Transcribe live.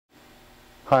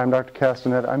Hi, I'm Dr.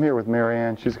 Castanet. I'm here with Mary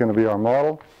Ann. She's going to be our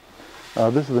model.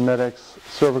 This is the MedX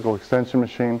cervical extension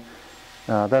machine.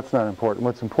 That's not important.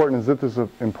 What's important is that this is an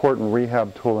important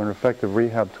rehab tool, an effective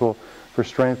rehab tool for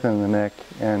strengthening the neck,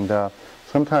 and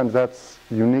sometimes that's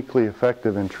uniquely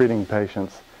effective in treating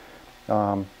patients.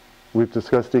 We've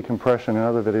discussed decompression in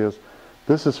other videos.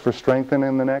 This is for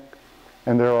strengthening the neck,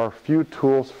 and there are a few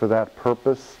tools for that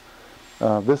purpose.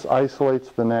 This isolates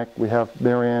the neck. We have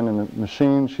Mary Ann in the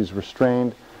machine. She's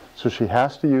restrained, so she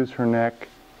has to use her neck.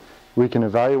 We can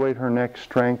evaluate her neck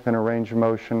strength and her range of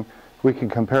motion. We can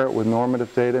compare it with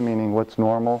normative data, meaning what's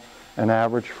normal and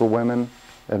average for women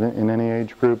in any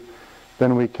age group.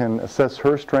 Then we can assess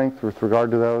her strength with regard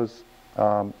to those,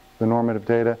 the normative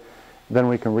data. Then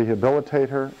we can rehabilitate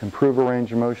her, improve her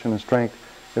range of motion and strength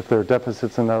if there are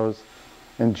deficits in those.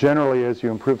 And generally, as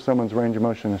you improve someone's range of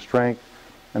motion and strength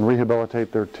and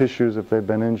rehabilitate their tissues if they've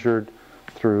been injured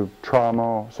through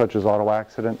trauma, such as auto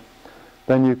accident,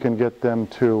 then you can get them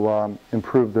to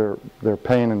improve their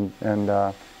pain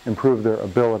and improve their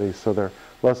ability so they're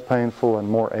less painful and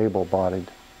more able-bodied.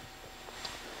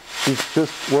 She's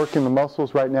just working the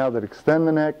muscles right now that extend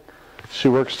the neck. She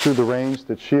works through the range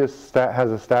that she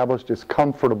has established is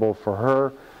comfortable for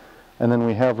her, and then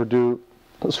we have her do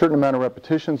a certain amount of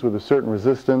repetitions with a certain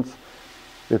resistance.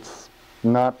 It's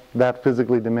not that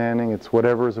physically demanding. It's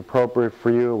whatever is appropriate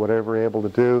for you, whatever you're able to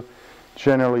do.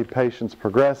 Generally, patients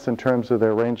progress in terms of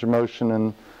their range of motion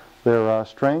and their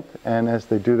strength, and as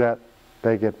they do that,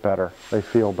 they get better. They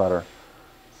feel better.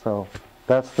 So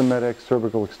that's the MedX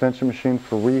cervical extension machine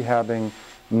for rehabbing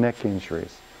neck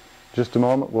injuries. Just a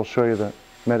moment, we'll show you the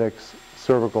MedX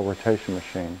cervical rotation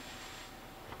machine.